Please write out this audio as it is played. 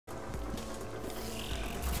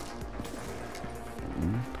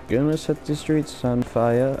Gonna set the streets on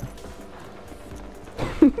fire.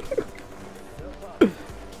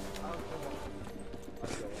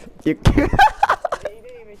 You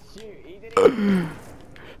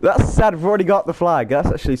That's sad, we've already got the flag. That's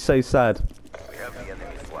actually so sad. We have the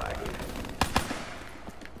enemy flag.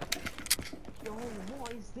 Yo,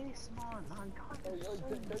 what is this, man? Man, cut the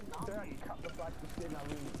flag to spin our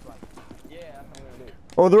room flag. Yeah, that's what I'm gonna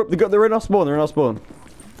do. Oh, they're in our spawn, they're in our spawn.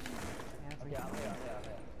 Yeah.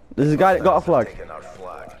 There's a guy that got a flag. Taking our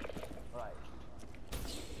flag. Right.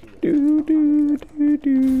 Do, do, do,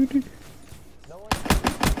 do, do. No one.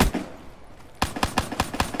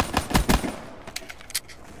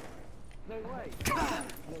 No way.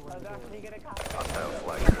 Can you get a cat? Hostile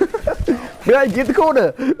flag. Behind you in the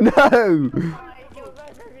corner! No!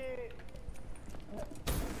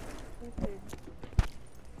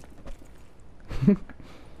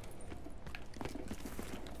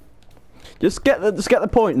 Just get the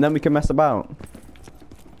point and then we can mess about.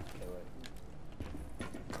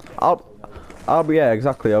 I'll be, yeah,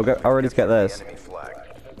 exactly. I'll ready to get this. Enemy flag.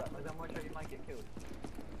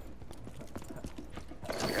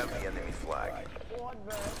 We have the enemy flag.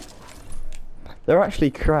 They're actually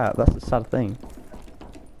crap. That's the sad thing.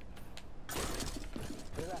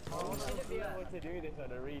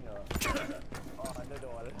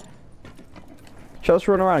 Shall us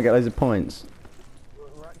run around and get loads of points?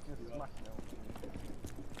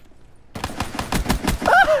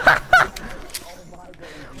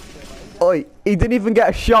 Oi, he didn't even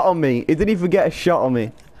get a shot on me. He didn't even get a shot on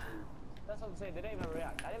me. That's what I'm saying, they don't even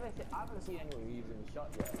react. I haven't seen anyone using a shot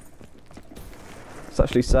yet. It's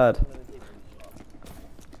actually sad.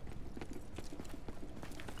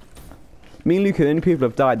 Me and Luke are the only people who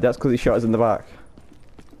have died. That's because he shot us in the back.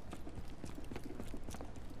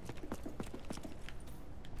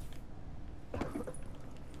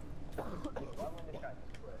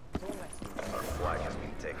 Our flag has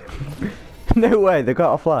been taken. No way, they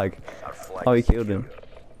got a flag. Our flag Oh, he is killed him. secured.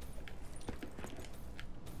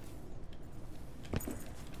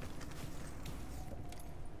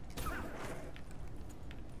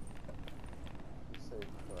 So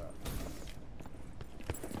crap.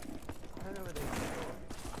 I don't know where they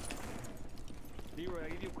Leroy, I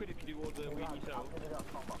give you a quid if you do all the weed yourself.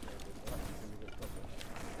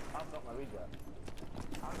 I've got my read yet.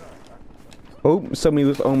 Oh, somebody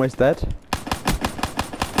was almost dead.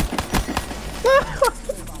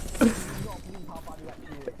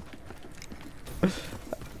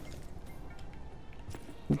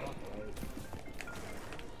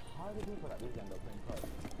 How do people at these end up playing cards?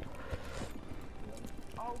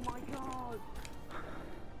 Oh my god!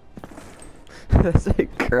 That's a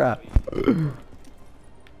crap. Is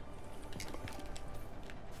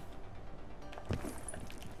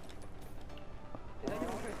anyone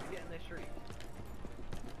supposed to get in their street?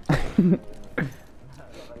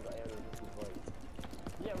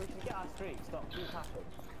 Yeah, we should get our streak. Stop. Keep happening.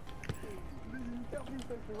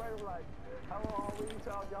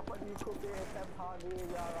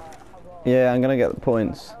 Yeah, I'm gonna get the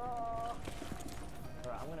points.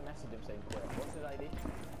 Alright, I'm gonna message him saying quit. What's his ID?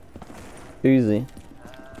 Uzi.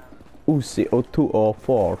 Uzi or 2 or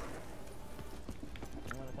 4.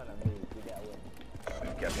 I'm gonna tell him we get a win.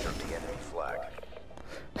 We've captured the enemy flag.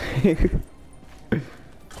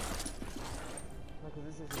 No, because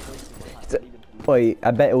this is wasting my time. Wait,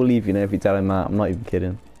 I bet he'll leave you now if you tell him that. I'm not even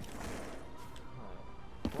kidding.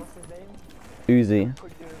 What's his name? Uzi.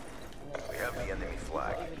 We have the enemy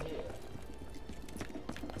flag.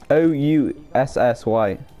 O-U-S-S-Y.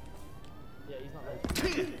 Yeah, he's not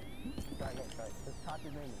there. Right. Just type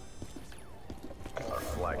his name in. Our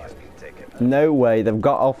flag has been taken. No way, they've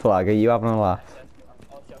got our flag. Are you having a laugh?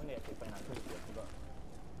 Oh, shit, I'm gonna actually playing that cricket, I forgot.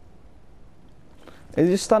 Is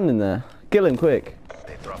he just standing there? Kill him quick.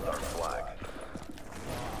 They dropped our flag.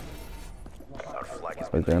 Our flag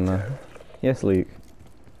has We're been doing taken. that. Yes, Luke.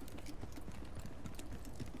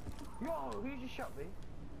 Yo, who just shot me?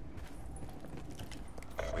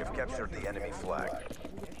 We have captured the enemy flag.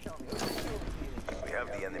 You get shot me. We have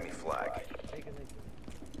the enemy flag.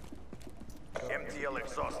 MTL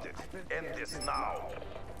exhausted. End this now.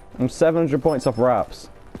 I'm 700 points off wraps.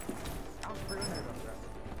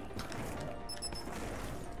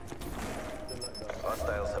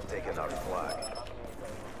 Hostiles have taken our flag.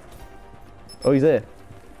 Oh, he's here.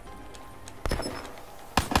 Our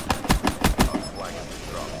flag has been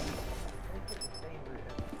dropped.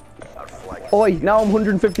 Our flag is Oi, now I'm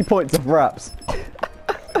 150 points off wraps.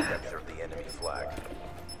 captured the enemy flag.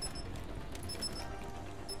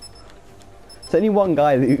 It's only one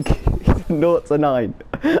guy, Luke. 0 to 9.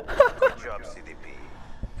 Good job, CDP.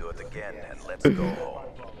 Do it again and let's go home.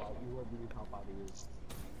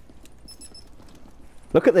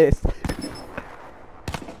 Look at this.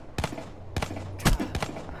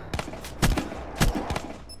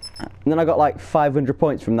 And then I got like 500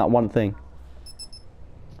 points from that one thing.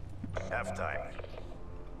 Half time.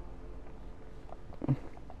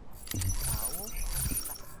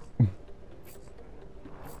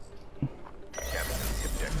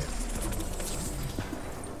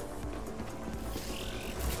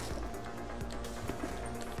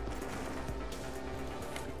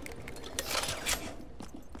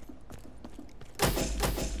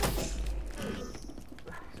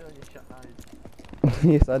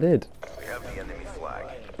 Yes, I did. We have the enemy flag.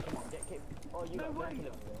 No way!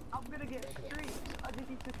 I'm gonna get streaked! I just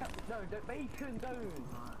need to cut. No, don't bacon,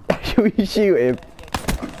 don't! Should we shoot him?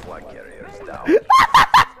 Our flag carrier is down.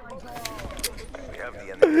 We have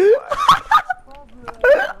the enemy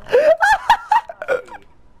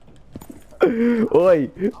flag. Oi!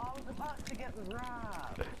 I was about to get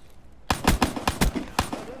wrapped!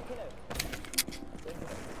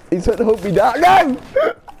 He's trying to hold me down. No!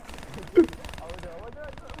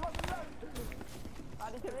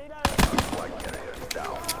 Flag carrier is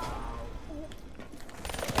down.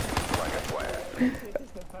 Flag acquired.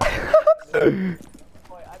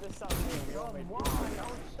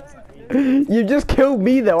 You just killed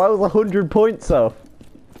me though. I was 100 points off.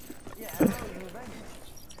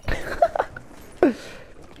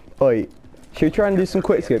 Oi, should we try and do some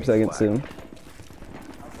quick skips against him? I'm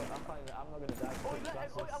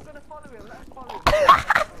gonna follow him, let's follow him.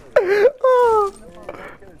 Oh.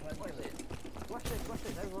 Watch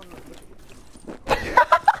this, everyone look.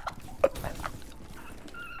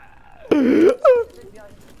 We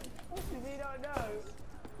don't know.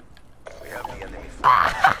 We have the enemy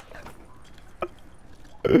flag.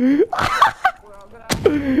 Well, I'm gonna have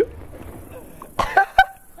to...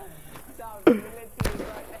 Sam, you're literally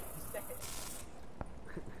right next to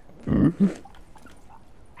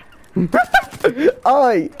it.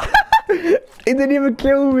 Oi! He didn't even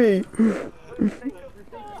kill me.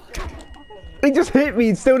 He just hit me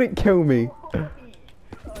and still didn't kill me.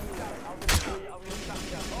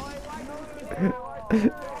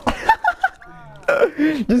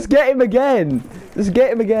 Just get him again. Just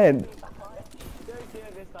get him again. Don't kill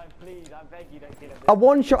him this time, please. I beg you, don't kill him. I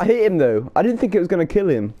one shot hit him though. I didn't think it was gonna kill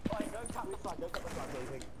him. Don't cut the flag, don't cut the flag.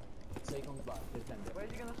 So he comes back, defend it. Where are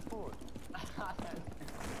you gonna spawn?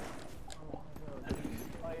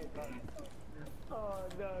 Oh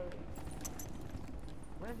no.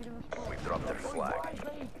 Where's he gonna spawn? We dropped their flag. Why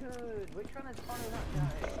they could? We're trying to follow that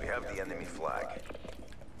guy. We have the enemy flag.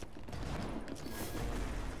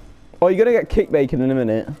 Oh, you're gonna get kick bacon in a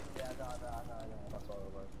minute. Yeah, no, that's all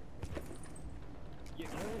over. Yeah,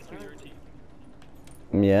 you your team.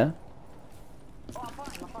 Yeah. Oh, I'm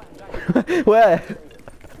fine, Where? I'm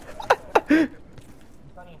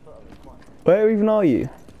standing in front of him, come on. Where even are you?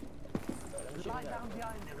 Lie down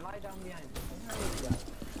behind him, lie down behind him.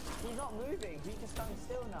 He's not moving, he's just standing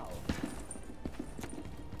still now.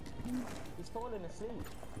 He's falling asleep.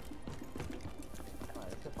 Alright,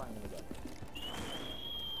 let's go find him again.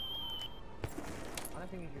 I don't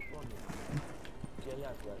think he's responding. Yeah, he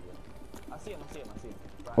has. I see him.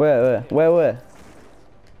 Right. Where?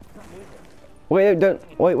 He's not moving.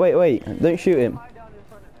 Wait, wait. Don't shoot him. Lie down in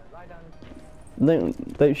front of him, lie down.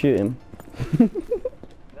 Don't shoot him. Let's see if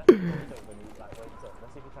he wakes up when he like wakes up.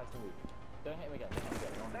 Let's see if he tries to move. Don't hit him again.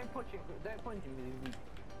 Don't punch him. Don't punch him because he's weak.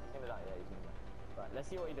 Hit me that. Yeah, he's moving. Right. Let's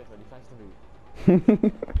see what he does when he tries to move.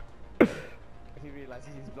 If he realizes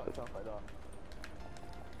he's blocked off like that.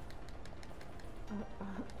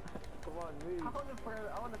 Come on, move. I want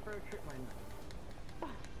to throw a trip mine. No.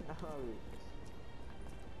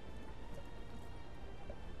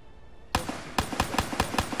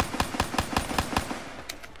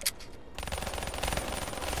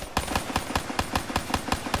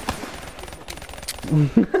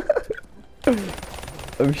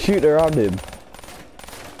 I'm shooting around him.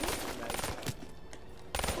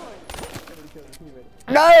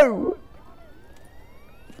 No!